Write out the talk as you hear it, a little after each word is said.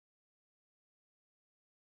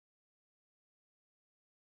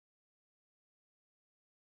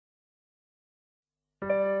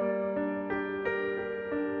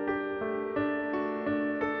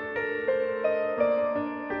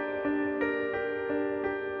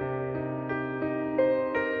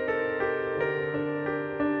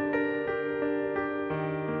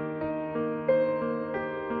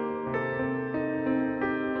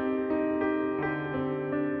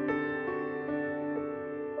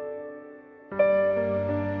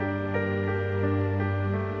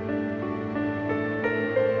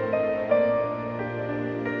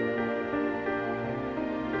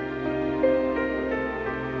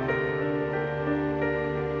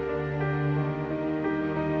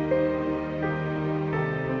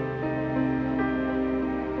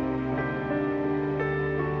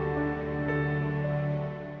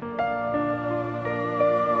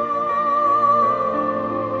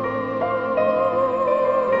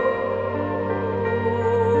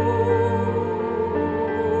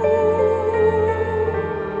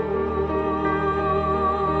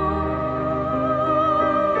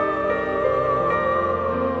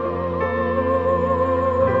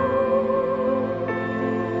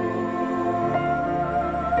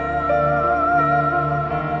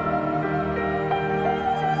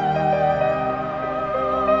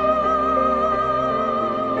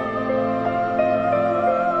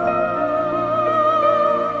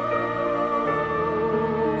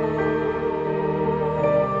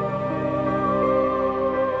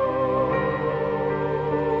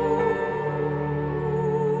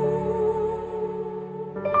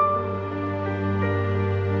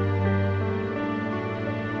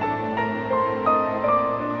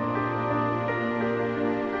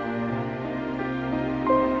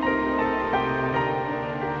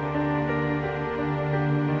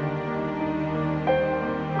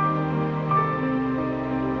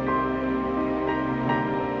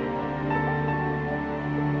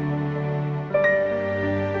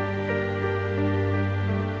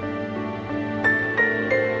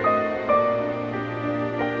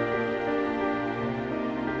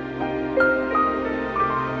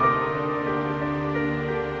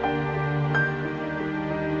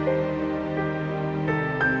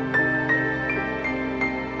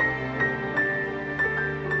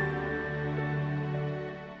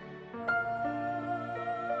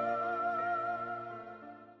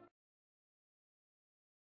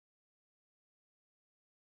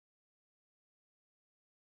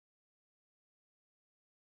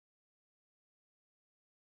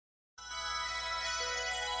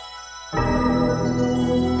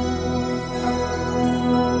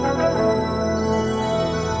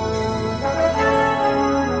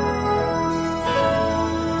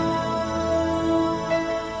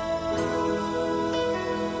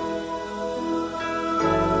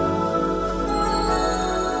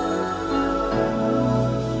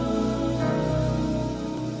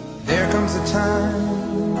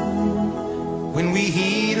time when we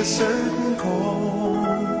heed a certain call,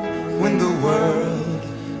 when the world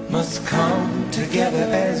must come together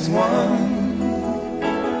as one.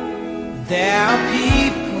 There are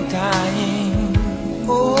people dying.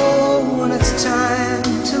 Oh, when it's time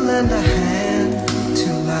to lend a hand to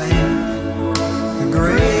life, the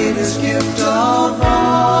greatest gift of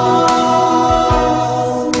all.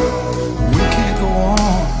 We can't go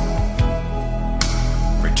on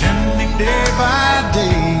pretending day by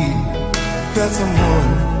day that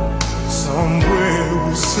someone somewhere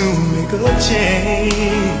will soon make a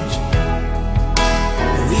change.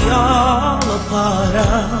 We all a part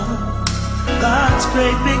of God's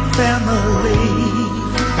great big family,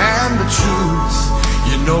 and the truth,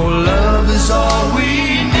 you know, love is all we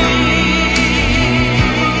need.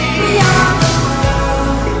 We are the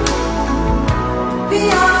world, we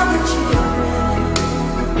are the children,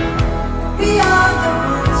 we are the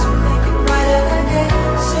ones who make it brighter again.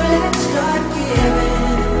 So let's start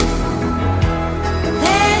giving.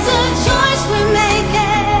 There's a choice we're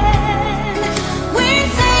making. We're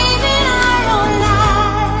saving our own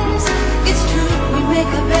lives. It's true, we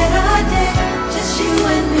make a better day, just you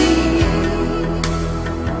and me.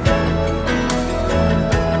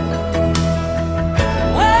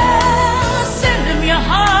 Well, send them your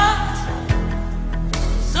heart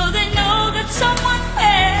so they know that someone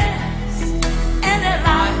cares, and their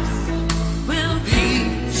lives will be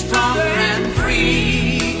stronger and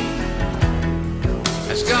free,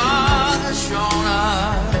 as God has shown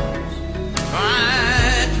us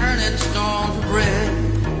by turning stone to bread.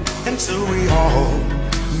 And so we all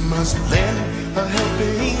must lend a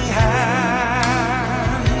helping hand.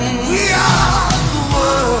 We are the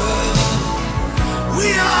world, we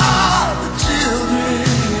are the children,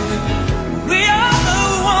 we are the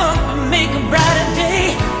ones who make a brighter day.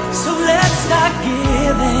 So let's start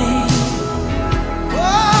giving.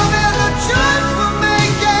 Oh, there's a choice we're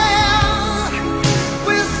making.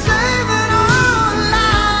 We're saving our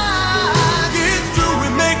lives. It's true, we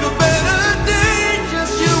make a better day,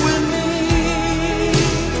 just you and me.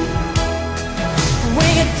 When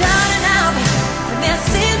you're down and out, when there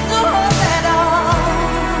seems no hope at all,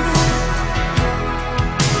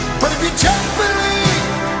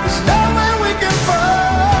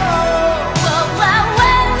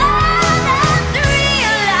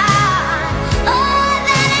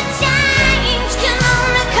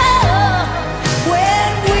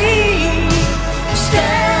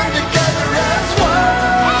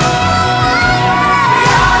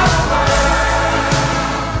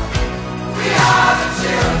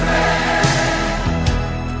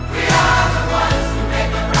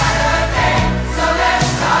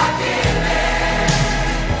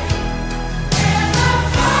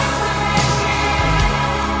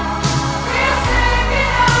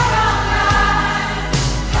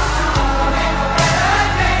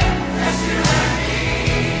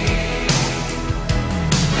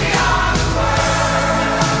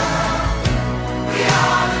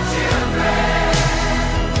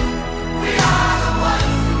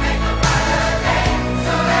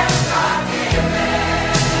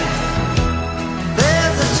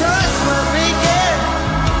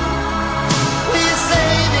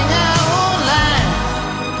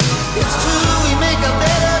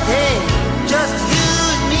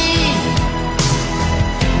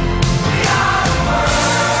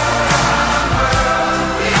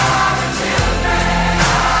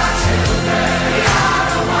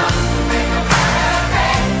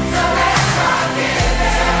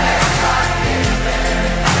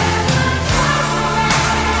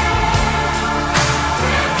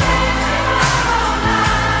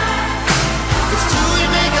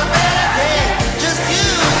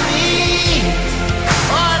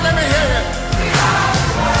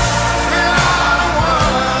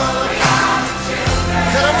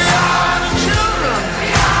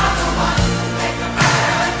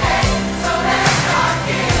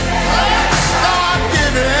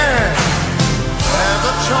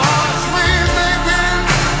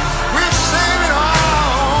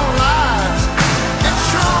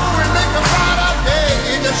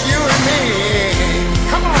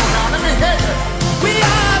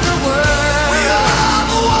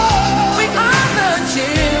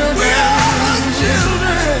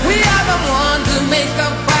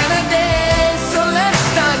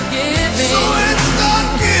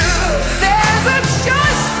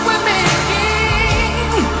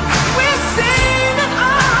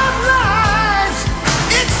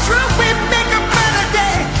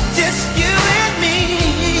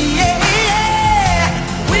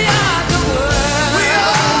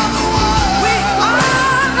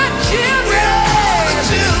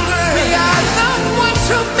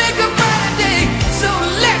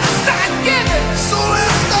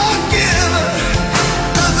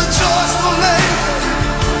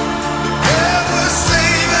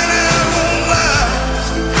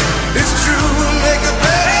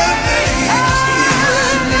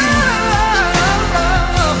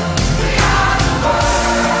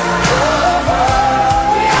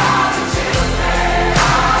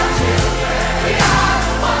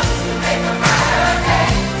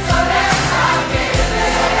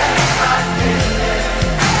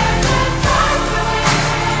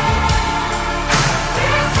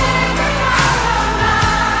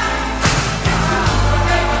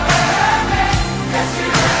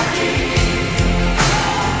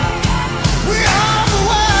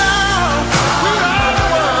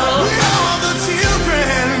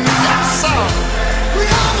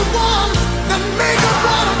 that make a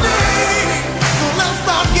brighter day. So let's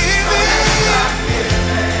start giving.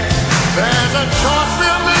 There's a choice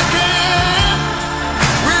we're making.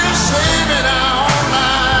 We're saving our own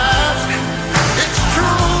lives. It's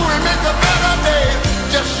true, we make a better day.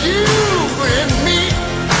 Just you and me.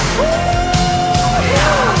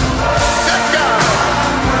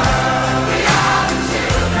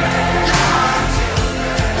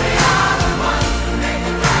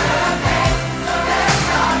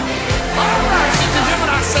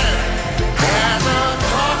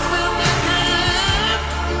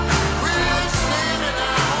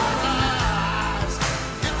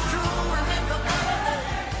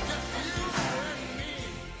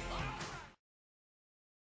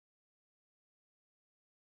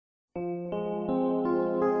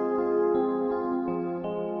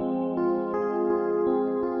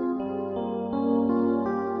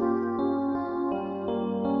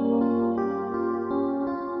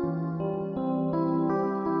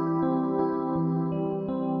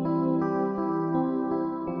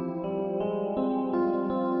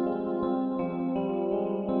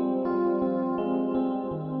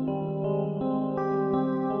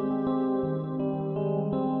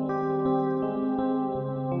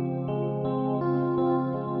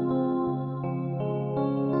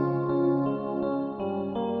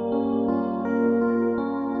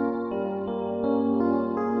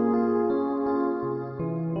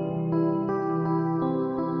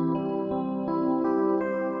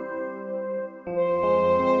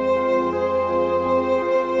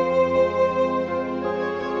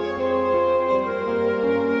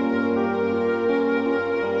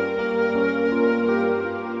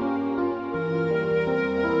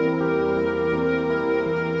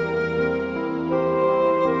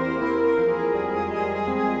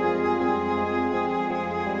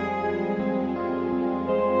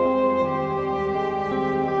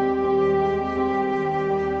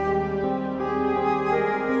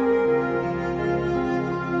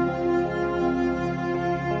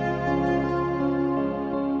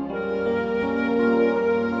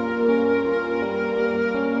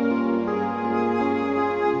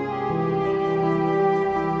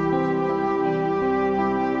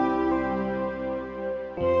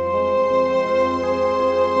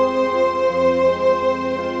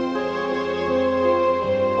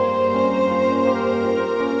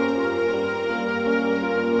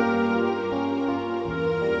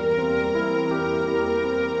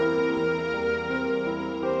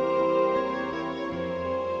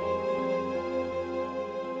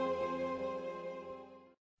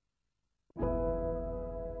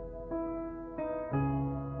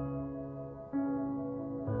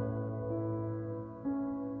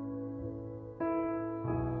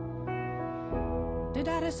 Did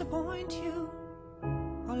I disappoint you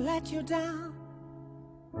or let you down?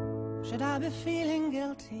 Should I be feeling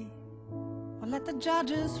guilty or let the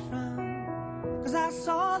judges frown? 'Cause I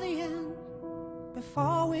saw the end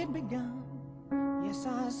before we'd begun. Yes,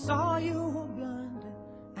 I saw you were blinded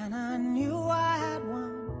and I knew I had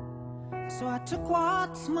won. So I took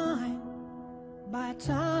what's mine by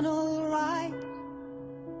eternal right,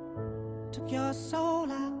 took your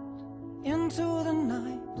soul out into the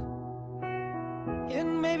night. It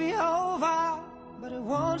may be over, but it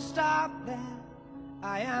won't stop there.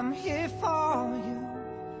 I am here for you,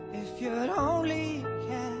 if you'd only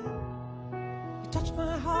care. You touched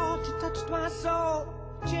my heart, you touched my soul,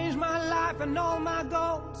 changed my life and all my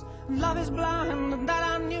goals. And love is blind, and that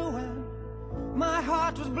I knew when my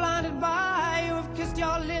heart was blinded by you. Have kissed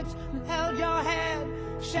your lips and held your head,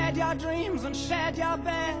 shared your dreams and shared your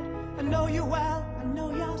bed. I know you well, I know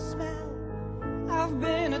your smell, I've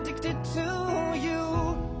been addicted to you.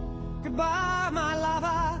 Goodbye, my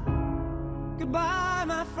lover. Goodbye,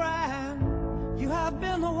 my friend. You have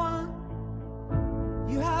been the one.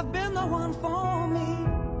 You have been the one for me.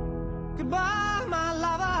 Goodbye, my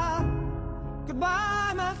lover.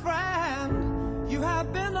 Goodbye, my friend. You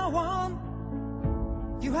have been the one.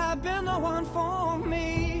 You have been the one for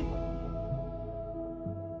me.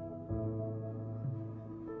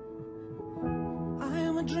 I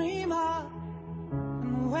am a dreamer,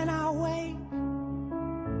 and when I wake,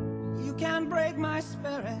 you can't break my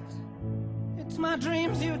spirit. It's my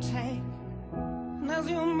dreams you take, and as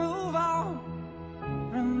you move on,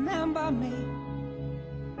 remember me.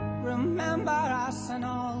 Remember us and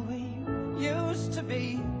all we used to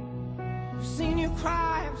be. I've seen you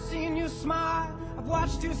cry, I've seen you smile, I've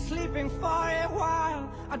watched you sleeping for a while.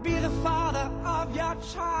 I'd be the father of your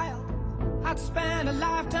child, I'd spend a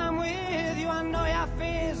lifetime with you. I know your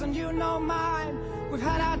fears and you know mine. We've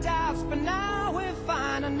had our doubts, but now we're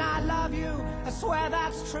fine. And I love you, I swear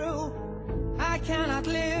that's true. I cannot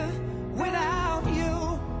live without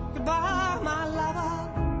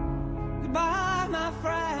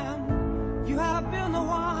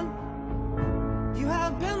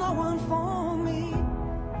the one for me.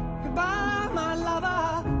 Goodbye, my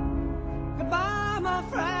lover. Goodbye, my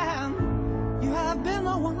friend. You have been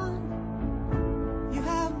the one. You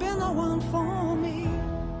have been the one for me.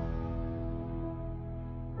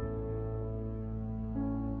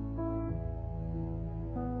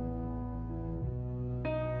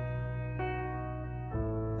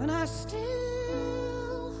 And I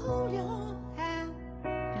still hold your hand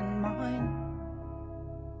in mine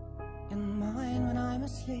when I'm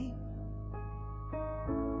asleep.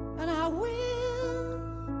 And I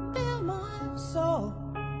will build my soul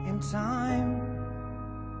in time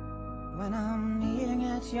when I'm kneeling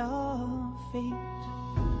at your feet.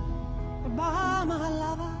 Goodbye, my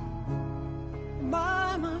lover.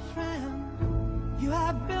 Goodbye, my friend. You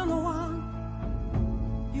have been the one.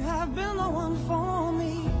 You have been the one for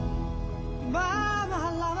me. Goodbye, my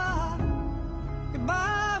lover.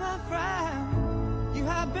 Goodbye, my friend. You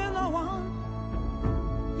have been the one.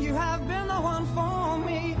 You have been the one for me.